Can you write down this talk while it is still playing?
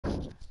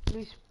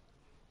Luis.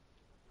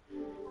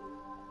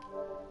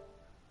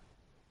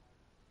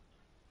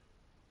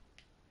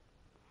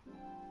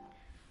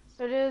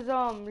 It is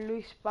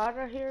Luis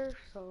Barra here,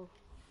 so.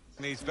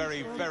 These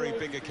very, very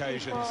big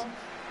occasions,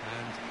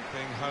 and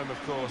being home,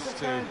 of course,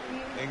 to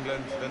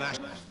England, the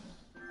national.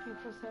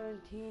 FIFA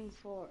 17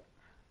 for.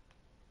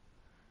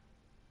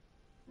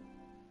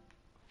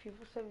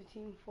 FIFA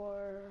 17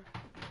 for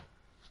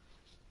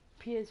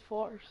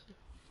PS4.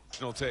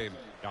 National team.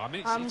 Yeah, I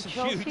mean, it's a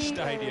huge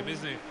stadium,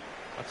 isn't it?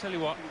 I'll tell you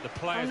what, the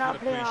players would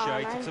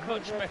appreciate. It's a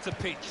much better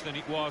pitch than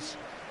it was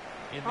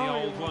in the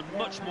old one.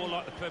 Much more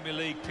like the Premier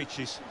League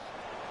pitches.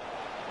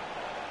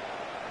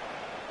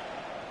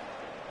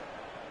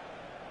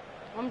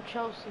 I'm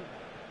Chelsea.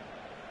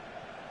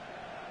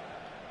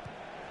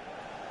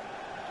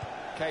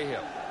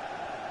 Cahill.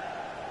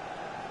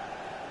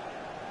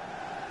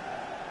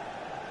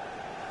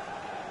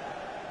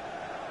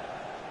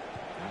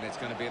 And it's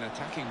going to be an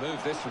attacking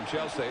move, this, from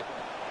Chelsea.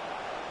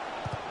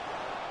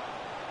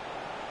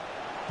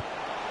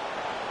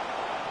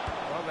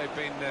 Well, they've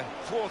been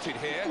thwarted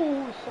here.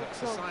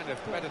 It's a sign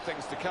of better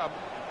things to come.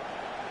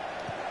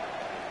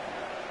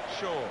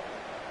 Shaw.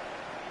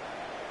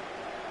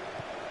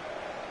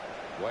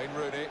 Wayne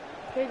Rooney.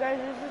 Hey guys,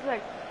 this is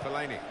like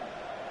Fellaini.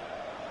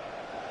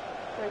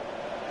 Like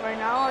right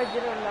now, I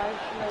did a live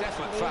stream.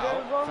 Definite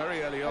foul,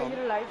 very early on. I did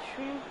a live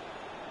stream.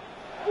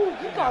 Ooh,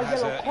 he got a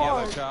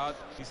yellow card.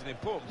 He's an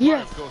important player,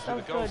 of course,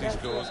 with the goals he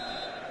scores.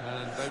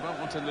 And they won't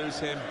want to lose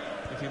him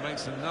if he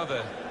makes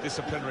another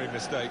disciplinary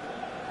mistake.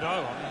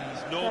 No, I mean,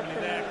 he's normally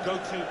their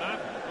go-to man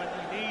when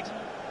they need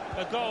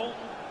a goal.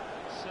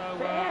 So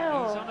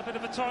he's on a bit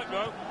of a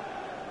tightrope.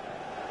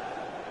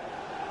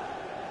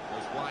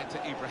 Goes wide to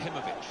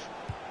Ibrahimovic.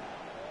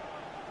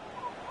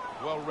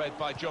 Well read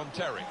by John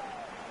Terry.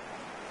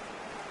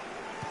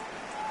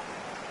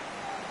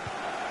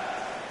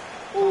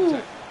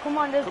 Ooh, come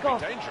on, let's go.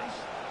 Could be dangerous.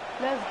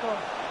 Let's go.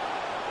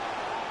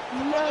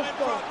 Let's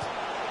go.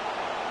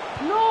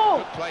 No!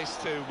 Good place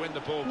to win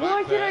the ball back.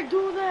 Why did I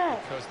do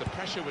that? Because the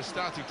pressure was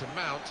starting to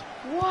mount.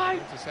 Why?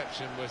 The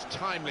interception was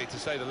timely, to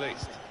say the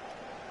least.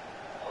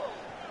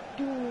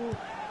 Dude.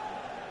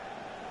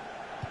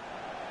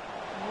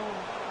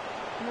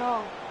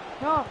 No.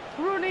 No.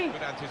 Rooney.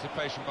 Good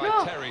anticipation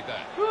by Terry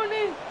there.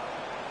 Rooney.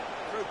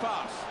 Through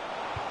pass.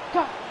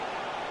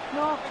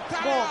 No.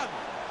 Go.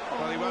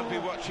 Well, he won't be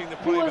watching the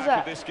playback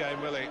of this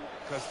game, will he?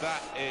 Because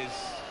that is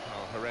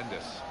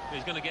horrendous.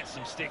 He's going to get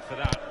some stick for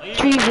that.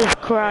 Jesus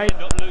Christ.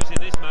 End up losing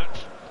this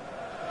match.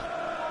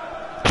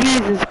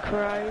 Jesus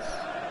Christ.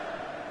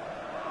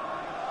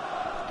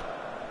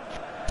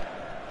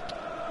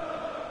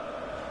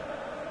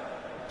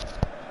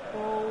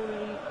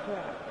 Holy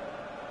crap.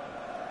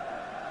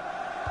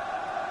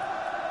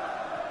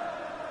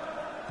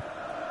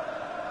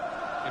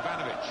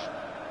 Ivanovic.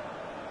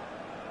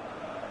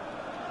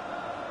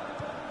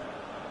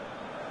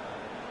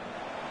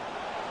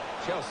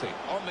 Chelsea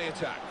on the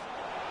attack.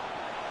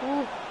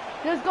 Ooh,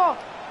 let's go.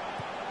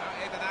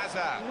 Eden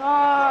Hazard.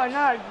 No,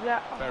 not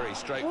that. Very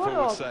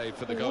straightforward save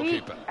for the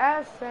goalkeeper.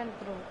 As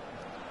central.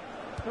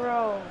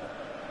 Bro.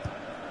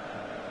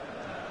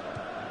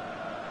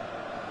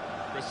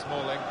 Chris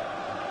Smalling.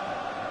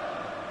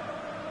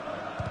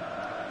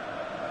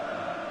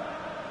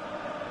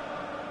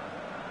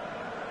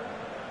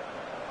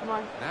 Come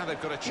on. Now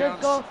they've got a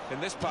chance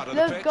in this part of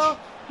the pitch. Let's go.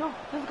 No,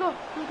 let's go.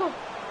 Let's go.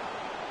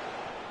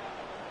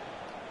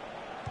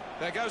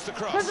 There goes the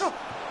cross.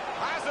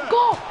 Hazard.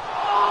 Go!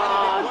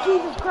 Oh,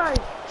 Jesus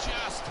Christ.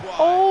 Just wide.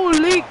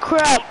 Holy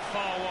crap. Not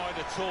far wide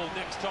at all.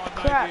 Next time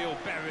maybe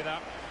he'll bury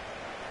that.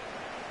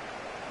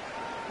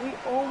 We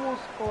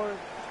almost scored.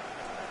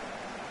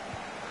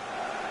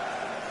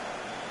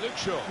 Luke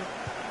Shaw.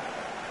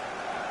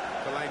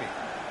 Fellaini.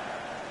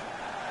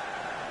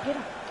 Get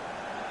him.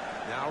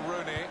 Now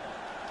Rooney.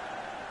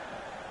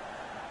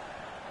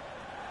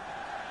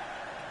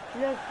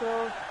 Let's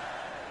go.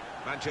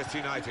 Manchester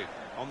United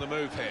on the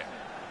move here.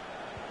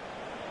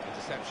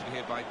 Interception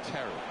here by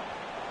Terry.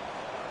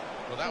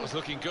 Well, that was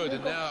looking good,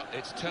 and now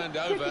it's turned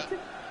over,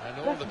 and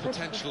all the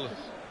potential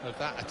of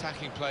that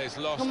attacking play is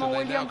lost, and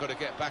they've now got to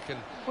get back and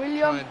try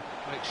and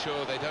make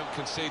sure they don't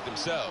concede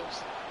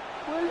themselves.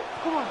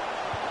 Come on.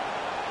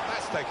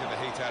 That's taken the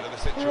heat out of the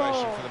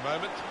situation for the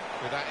moment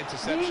with that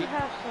interception. We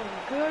have some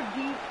good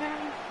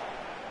defense.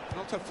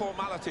 Not a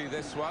formality,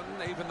 this one,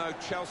 even though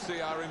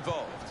Chelsea are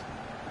involved.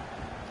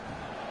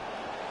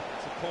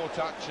 It's a poor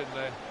touch, and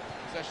the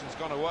possession's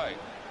gone away.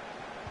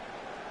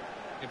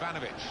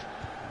 Ivanovic.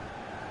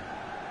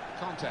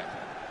 Conte.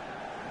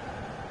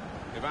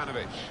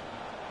 Ivanovic.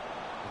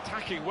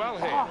 Attacking well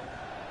here. Oh,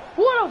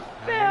 what a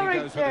fair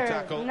right right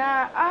there.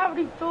 Nah, I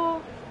already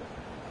thought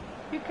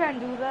you can't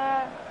do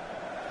that.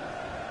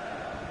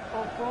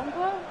 Oh,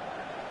 Pogba?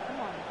 Come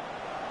on.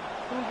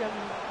 Don't get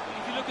me.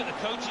 If you look at the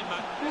coaching,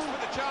 man. This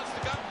with a chance to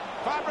go.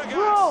 Fabregas.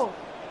 Bro.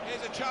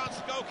 Here's a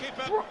chance.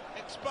 Goalkeeper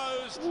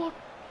exposed.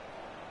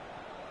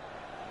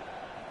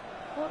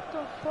 What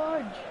the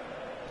fudge?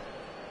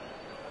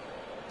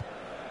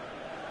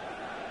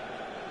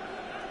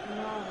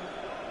 No.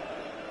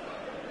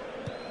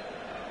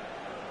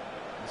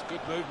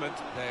 good movement.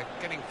 They're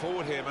getting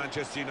forward here,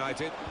 Manchester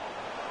United.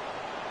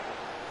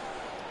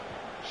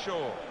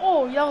 Shaw.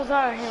 Oh, that was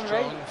out of him,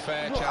 Strong, right?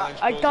 fair No, challenge.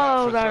 I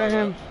thought it was out of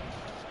him.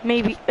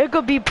 Maybe. It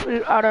could be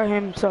out of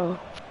him, so.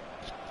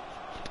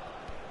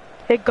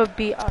 It could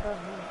be out of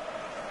him.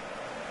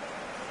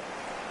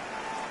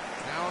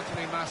 Now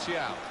Anthony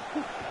Martial.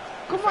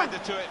 Come Defender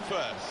on. to it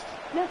first.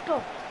 Let's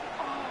go.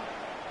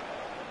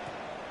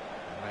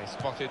 They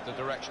spotted the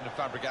direction of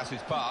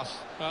Fabregas's pass.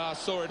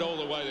 Saw it all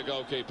the way, the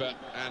goalkeeper,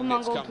 and Come on,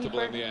 it's comfortable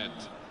goalkeeper. in the end.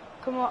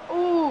 Come on.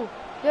 Ooh,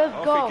 let's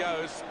Off go. he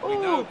goes. We Ooh,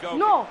 know no, goalkeeper.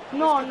 no, This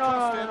no, could no,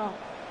 cost no, him. no.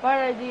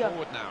 Bad idea.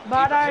 Forward now.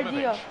 Bad Ibrahimovic.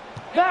 idea.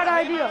 Bad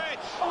idea.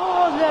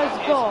 Oh, let's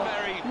That go. is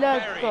very,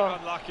 Let's very go.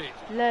 unlucky.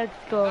 Let's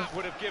go. That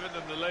would have given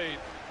them the lead.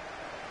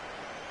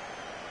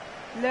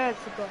 Let's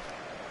go.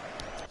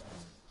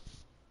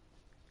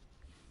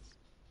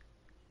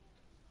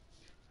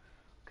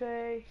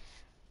 Okay.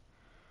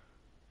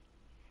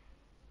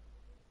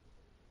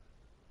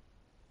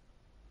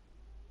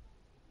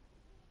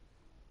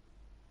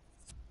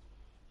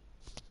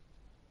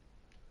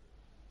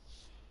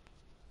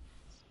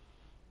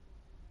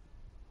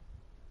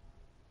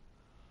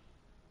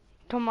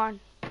 Come on.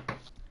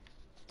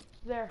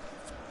 There.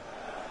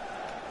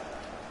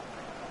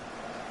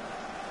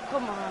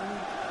 Come on.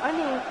 I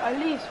need at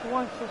least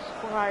one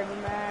subscriber,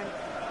 man.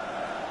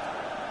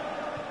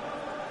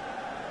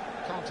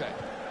 Conte.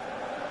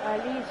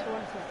 At least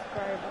one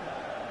subscriber.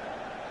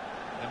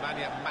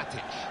 Nemanja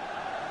Matic.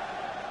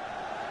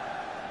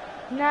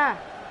 Nah.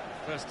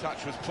 First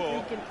touch was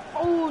poor. Freaking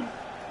old.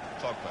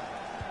 Pogba.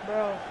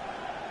 Bro.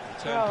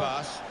 Return Bro.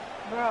 pass.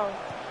 Bro.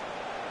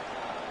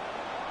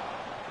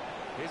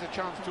 Here's a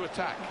chance to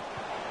attack.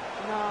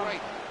 No.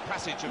 Great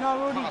passage of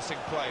No, Rudy. passing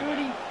play there.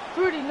 Rudy.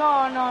 Rudy.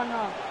 No, no,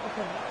 no.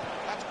 Okay.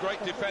 That's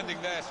great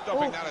defending there,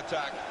 stopping Oh. that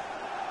attack.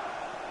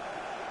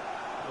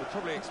 We'll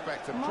probably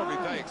expect, and probably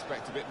they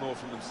expect a bit more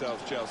from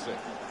themselves, Chelsea.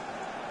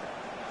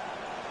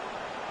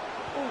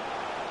 Oh.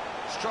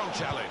 Strong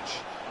challenge.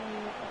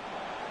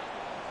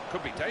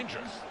 Could be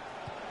dangerous.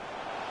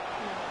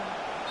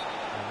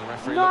 And the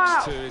referee No.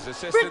 looks to his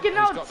assistant. Freaking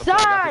He's got the flag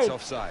up. outside. It's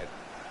offside.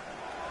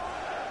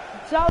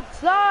 It's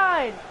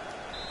outside.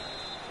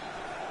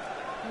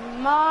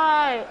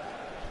 My.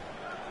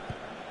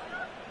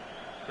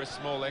 Chris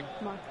Smalling.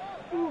 Come on.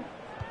 Ooh. No,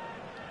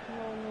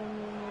 no, no,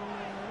 no,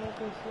 no. Let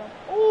this slap.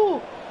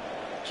 Oh,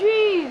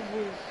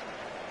 Jesus.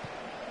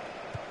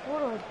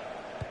 What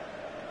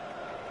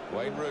a...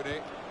 Wayne Rooney.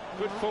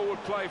 Good forward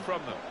play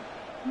from them.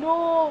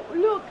 No,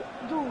 look,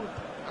 dude.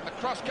 And the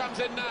cross comes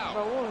in now.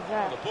 Bro, what was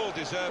Well, that? the ball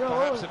deserved Bro, what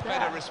perhaps a was better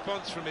that?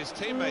 response from his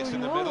teammates Dude,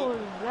 in the what middle. was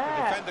The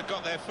that? defender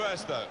got there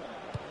first, though.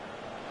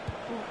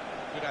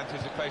 Good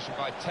anticipation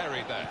by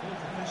Terry there.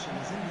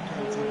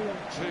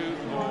 2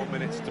 more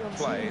minutes to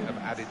play of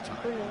added time.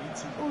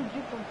 Oh,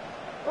 Jacob.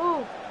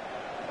 Oh,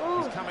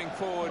 oh. He's coming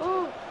forward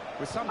Oh.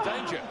 with some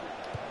danger.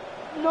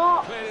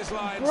 No, Cleared his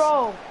lines.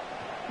 bro.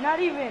 Not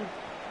even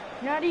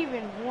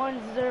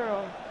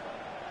 1-0.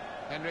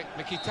 Henrik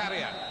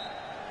Mkhitaryan.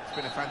 It's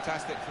been a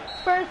fantastic...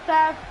 First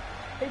half,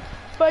 it's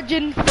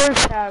fudging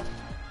first half.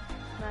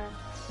 Man,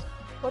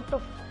 what the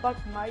fuck,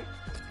 Mike?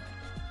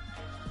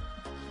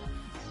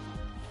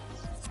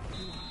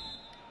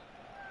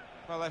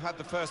 Well, they've had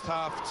the first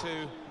half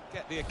to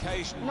get the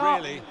occasion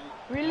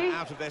Really?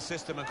 out of their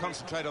system and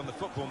concentrate on the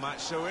football match.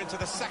 So we're into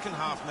the second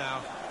half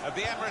now of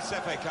the Emirates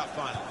FA Cup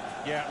final.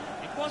 Yeah,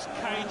 it was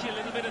cagey a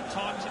little bit at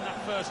times in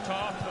that first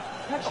half,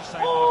 but as you say,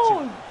 Oh,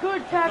 Martin,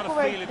 good you've got tackle a feel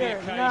right of the there.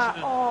 occasion Nah,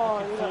 and oh,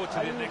 looking forward to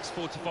the look, next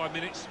 45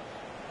 minutes.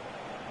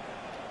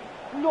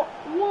 No,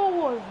 what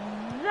was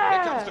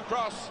Here comes the that?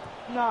 cross.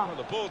 No. Well,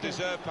 the ball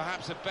deserved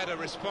perhaps a better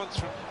response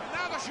from...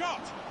 Now the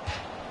shot!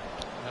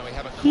 No, we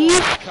haven't He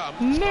come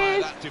by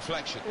missed that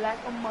deflection. like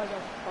a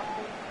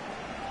motherfucker.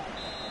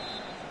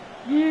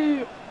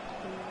 Yeah.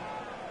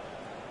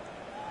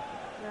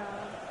 No,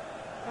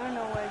 I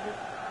know where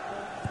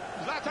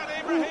I Zlatan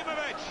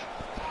Ibrahimovic!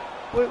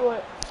 just...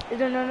 Wait.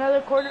 Is it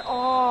another corner?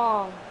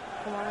 Oh.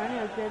 Come on, I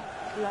need to get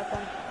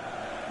Zlatan.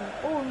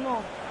 Oh,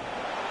 no.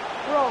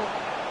 Bro.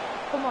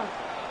 Come on.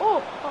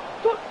 Oh,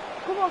 dude.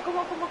 Come on.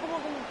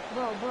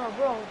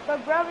 Bro.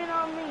 Stop grabbing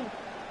on me.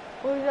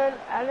 Who is that,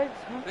 Alex?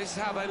 Huh? This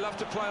is how they love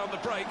to play on the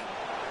break.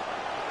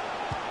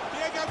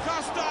 Diego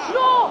Costa!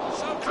 No!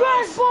 So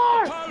Crash close!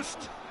 bar! The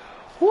post!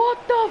 What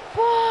the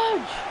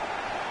fudge?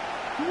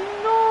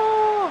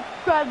 No!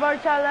 Crossbar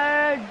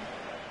challenge!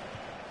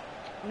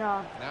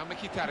 No, Now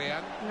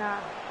Mkhitaryan nah.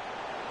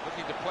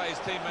 looking to play his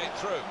teammate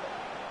through.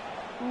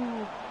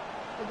 Ooh.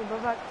 Got the ball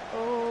back.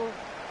 Oh,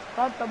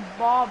 got the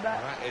ball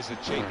back. That is a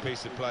cheap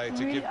piece of play to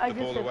Really, give I the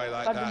just ball said away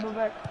like got the that. ball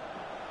back.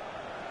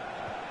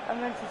 I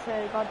meant to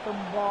say got the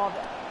ball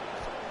back.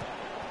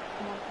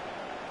 Come on,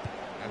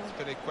 And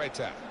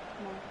Spinazzola.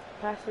 come on.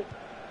 Pass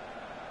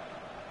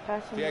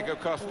it. Diego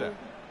it. Costa.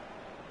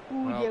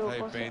 Ooh, Well, Diego they've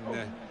Costa.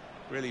 been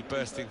really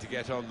bursting to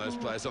get on, those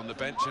players on the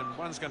bench, and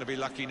one's going to be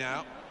lucky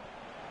now.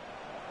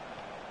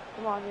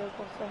 Come on, Diego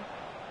Costa.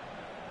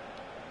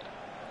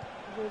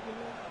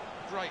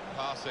 Great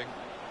passing,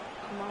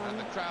 Come on. and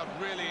the crowd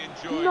really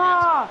enjoying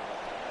Nah!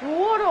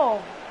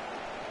 Waddle.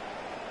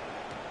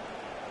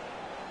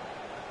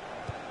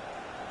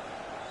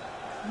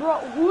 Bro,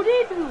 who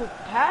did you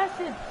pass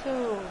it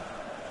to?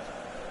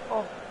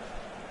 Oh,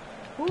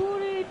 who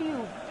did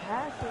you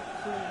pass it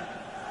to?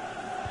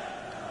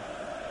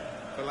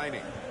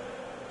 Fellaini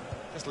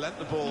just lent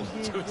the ball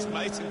to his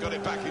mate and got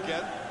it back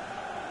again.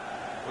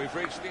 We've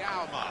reached the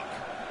hour mark.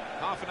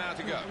 Half an hour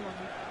to go.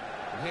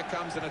 And here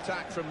comes an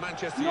attack from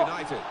Manchester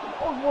United.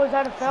 Oh, was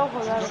that a foul?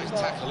 He's got his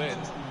tackle in.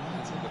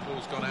 The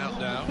ball's gone out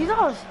now. He's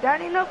all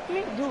standing up for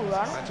me, dude.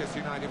 Manchester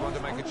United want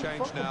to make a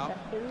change now.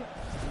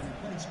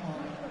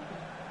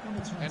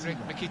 Henrik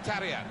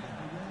Mkhitaryan.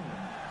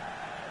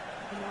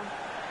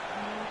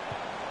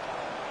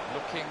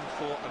 Looking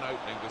for an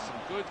opening with some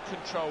good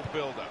controlled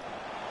build-up.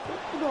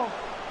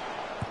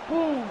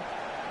 Boom.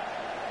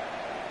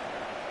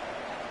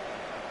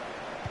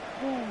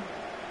 Boom.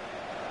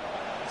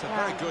 It's a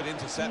very good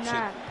interception.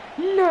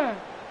 No.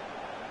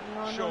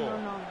 Sure.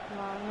 No.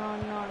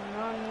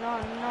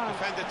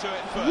 Defender to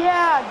it first.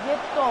 Yeah, get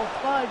the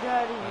fudge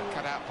out of here.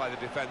 Cut out by the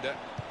defender.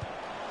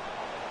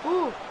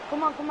 Ooh,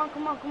 come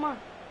on.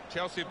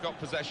 Chelsea have got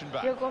possession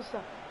back. Here goes the.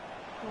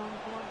 Come on.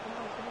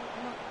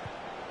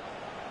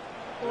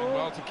 Doing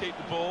well to keep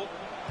the ball.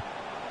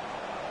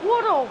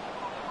 What a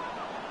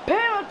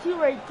penalty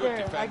right Good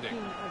there. defending.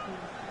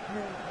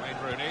 I Wayne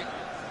Rooney.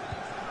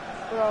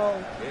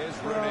 Bro. Here's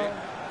Rooney.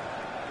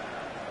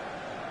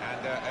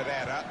 And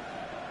Herrera.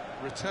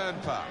 Return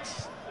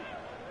pass.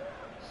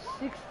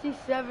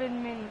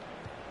 67 minutes.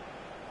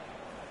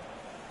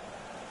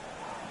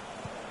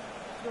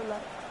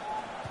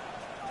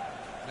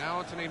 Now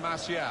Anthony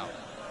Martial.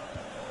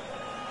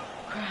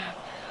 Crap.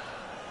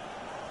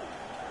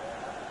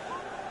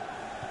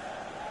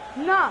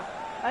 Nah.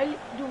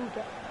 Dude,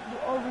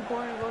 are we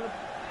going to go to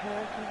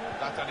penalty?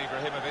 Zlatan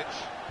Ibrahimovic.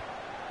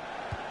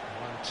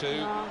 1-2.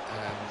 No.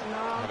 And No.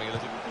 having a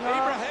little... No.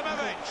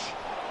 Ibrahimovic!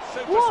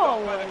 Super Whoa,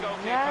 stop by the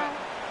goalkeeper. yeah.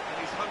 And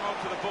he's hung on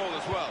to the ball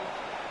as well.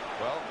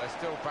 Well, they're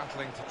still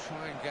battling to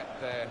try and get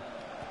their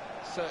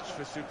search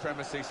for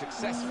supremacy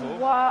successful.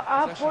 Well,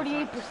 I have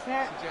Possession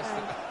 48%. suggests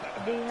And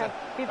that they have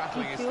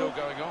battling is 52. still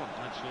going on.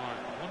 That's right.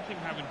 One thing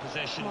having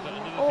possession, but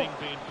another Oh, thing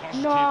being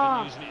positive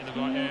nah. and using it in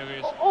the right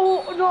areas.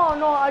 Oh,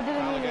 no, I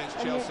didn't Foul mean it. against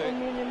Chelsea. I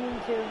didn't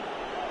mean to.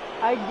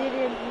 I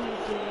didn't mean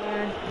to,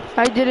 man.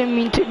 I didn't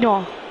mean to.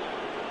 No.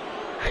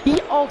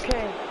 Yeah,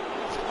 okay.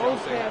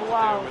 Chelsea Okay, have to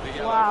wow. deal with the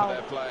yellow Wow. for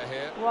their player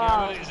here. Yeah, Wow.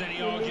 well, there's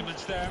any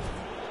arguments there.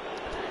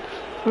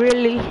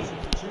 Really?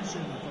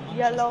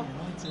 Yellow.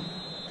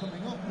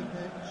 Coming off the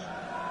pitch.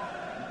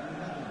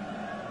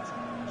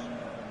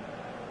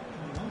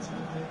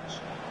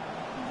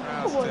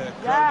 Crowd's What was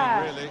crowning,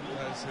 that? really,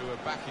 those who are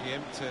backing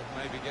him to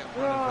maybe get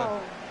one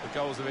of the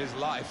goals of his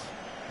life.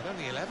 But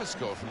only he'll ever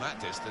score from that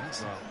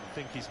distance. Well, I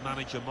think his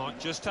manager might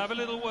just have a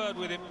little word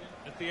with him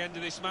at the end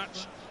of this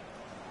match.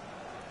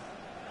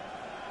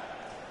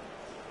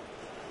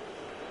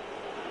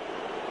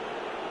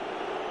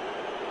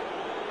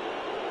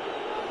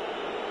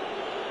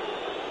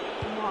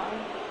 Come on.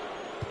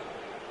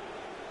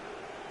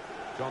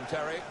 John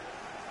Terry,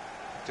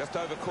 just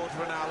over quarter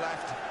of an hour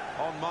left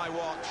on my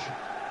watch.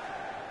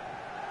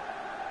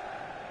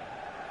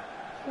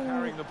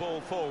 Carrying the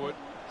ball forward,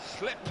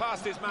 slipped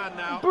past his man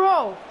now.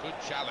 Bro. Good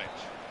challenge.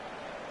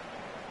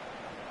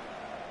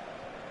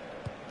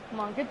 Come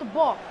on, get the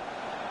ball.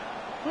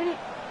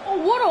 Oh,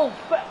 what a...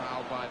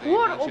 Foul by the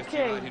What? Manchester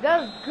Okay, United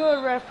that's man.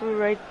 good referee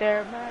right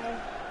there,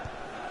 man.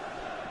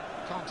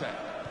 Conte.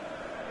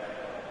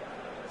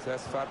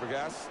 Cesc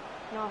Fabregas.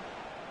 No.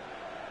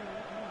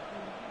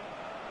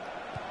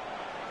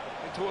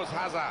 In towards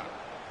Hazard.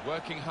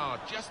 Working hard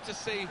just to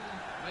see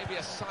maybe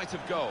a sight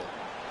of goal.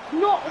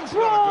 No, That's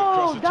bro, not a good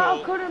cross at that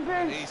all. could have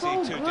been Easy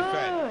so to good.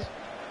 defend.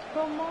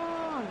 Come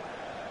on.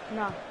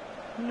 No.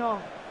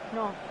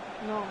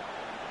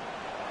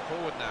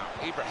 Forward now,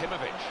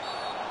 Ibrahimovic.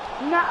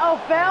 Not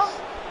a foul.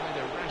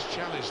 Made a rash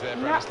challenge there,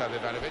 Not Branislav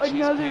Ivanovic. He's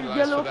another penalised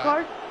yellow for that.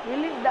 card.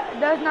 Really?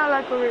 That's not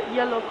like a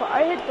yellow card.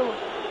 I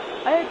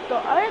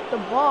hit the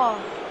ball.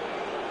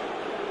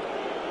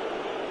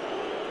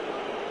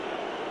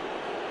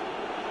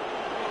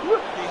 He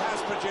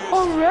has produced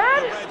A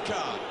red? the red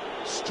card.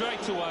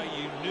 Straight away,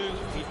 you knew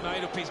he'd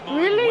made up his mind.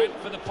 Really?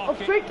 Went for the A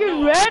pocket.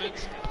 freaking no red?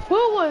 arguments.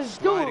 Who was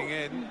Sliding doing?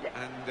 in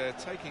and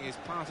taking his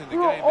part in the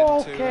Bro, game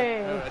into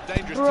okay. a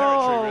dangerous Bro.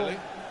 territory, really.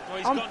 Well,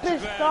 he's I'm gone to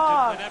pissed ground,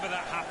 off. and whenever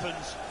that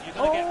happens, you're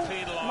going to get My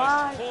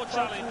penalised. Poor fucking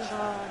challenge.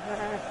 God,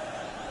 man.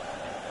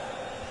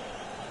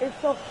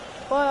 It's a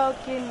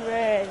fucking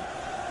red.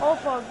 Oh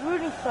fuck,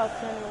 Rooney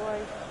sucks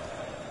anyway.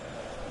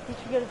 He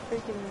should get a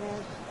freaking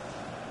miss.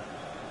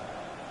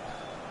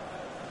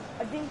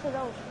 I think because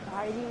I was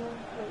fighting.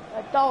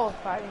 Like, I thought I was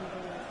fighting him.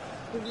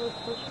 Because he was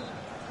pushing.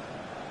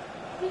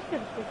 He should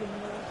get a freaking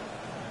miss.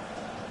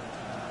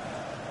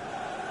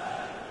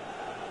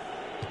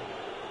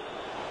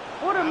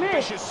 What a miss!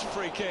 Ambitious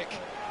free kick.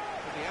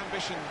 But the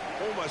ambition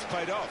almost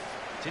paid off.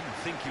 Didn't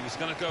think he was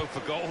going to go for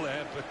goal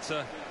there,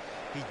 but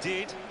He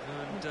did,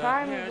 and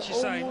Time yeah, is as you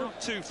say, almost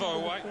not too far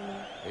away.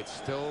 It's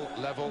still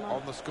level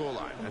on the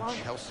scoreline, and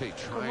Chelsea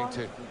trying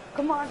to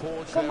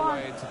forge their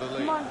way into the lead.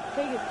 Come on,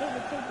 take it.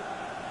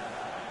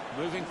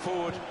 Moving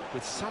forward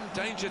with some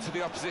danger to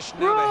the opposition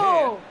now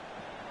Bro!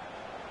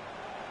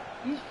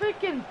 These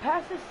freaking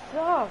passes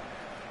suck.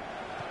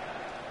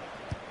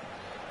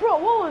 Bro,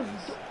 what was...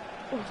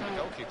 they're here. The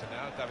goalkeeper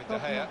now, David De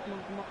Gea.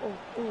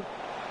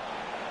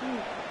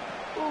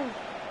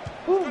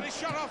 He's got his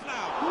shot off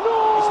now.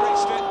 No! He's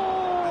reached it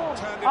and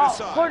turned it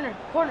aside.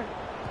 Corner.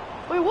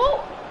 Wait, what?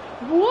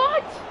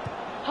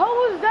 How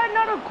was that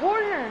not a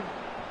corner?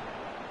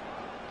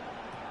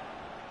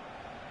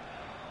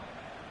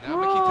 Now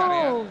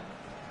Mkhitaryan.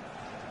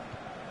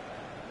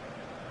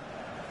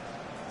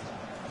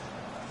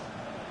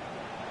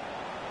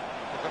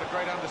 They've got a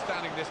great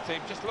understanding, this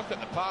team. Just look at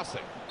the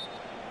passing.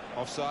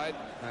 Offside.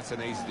 That's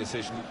an easy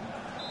decision.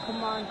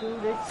 Come on,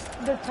 dude.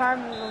 The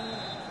time is on.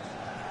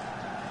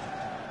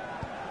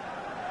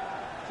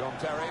 John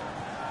Terry.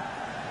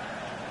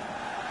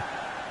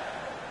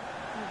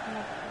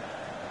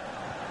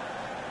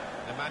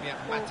 Nemanja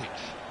Matic.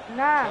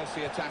 Nah.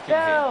 Chelsea attacking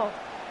here.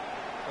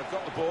 They've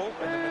got the ball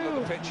in the middle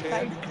of the pitch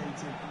here.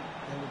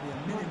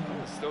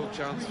 Still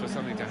chance for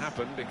something to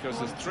happen because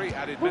there's 3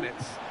 added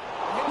minutes.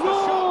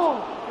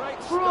 No!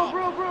 Bro.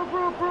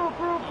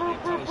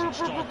 Intelligent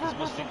strikers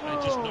must think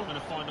they're just not going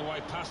to find a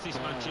way past this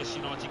Manchester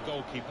United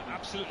goalkeeper.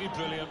 Absolutely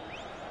brilliant.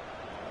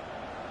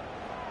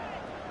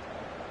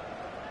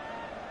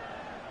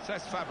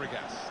 Cesc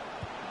Fabregas.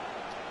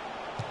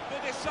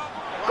 Good!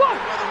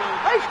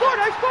 I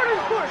scored!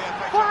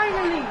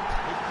 Finally!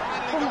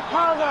 From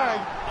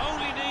Hazard.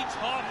 Only needs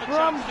half a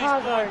From chance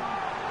Hazard.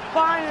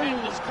 Finally.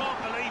 Defenders can't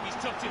believe he's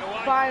tucked it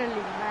away.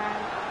 Finally, man.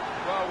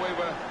 Well, we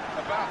were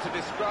about to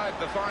describe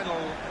the final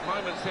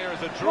moments here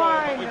as a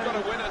draw, but we've got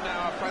a winner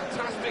now. A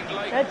fantastic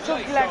late That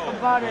took like goal.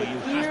 about a Well,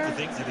 you year. have to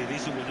think that it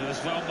is a winner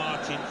as well,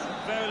 Martin.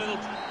 Very little.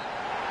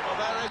 Well,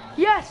 there it-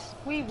 Yes,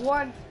 we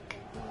won.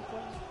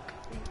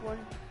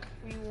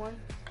 We won.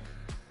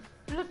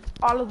 Look,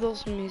 all of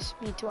those miss.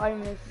 Me too. I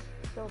miss.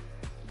 So.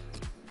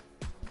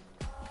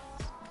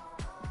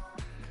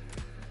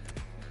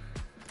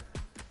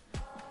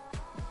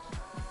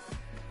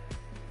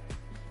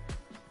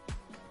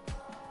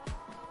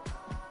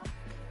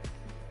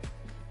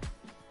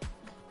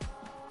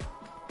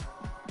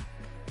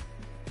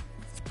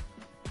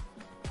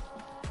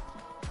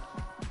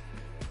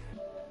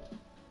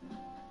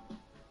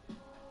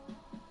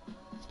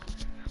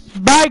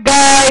 Bye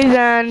guys,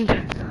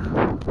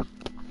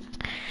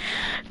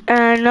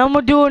 and I'm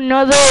gonna do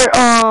another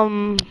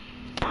on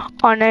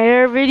a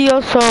hair video,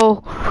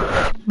 so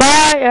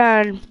bye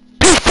and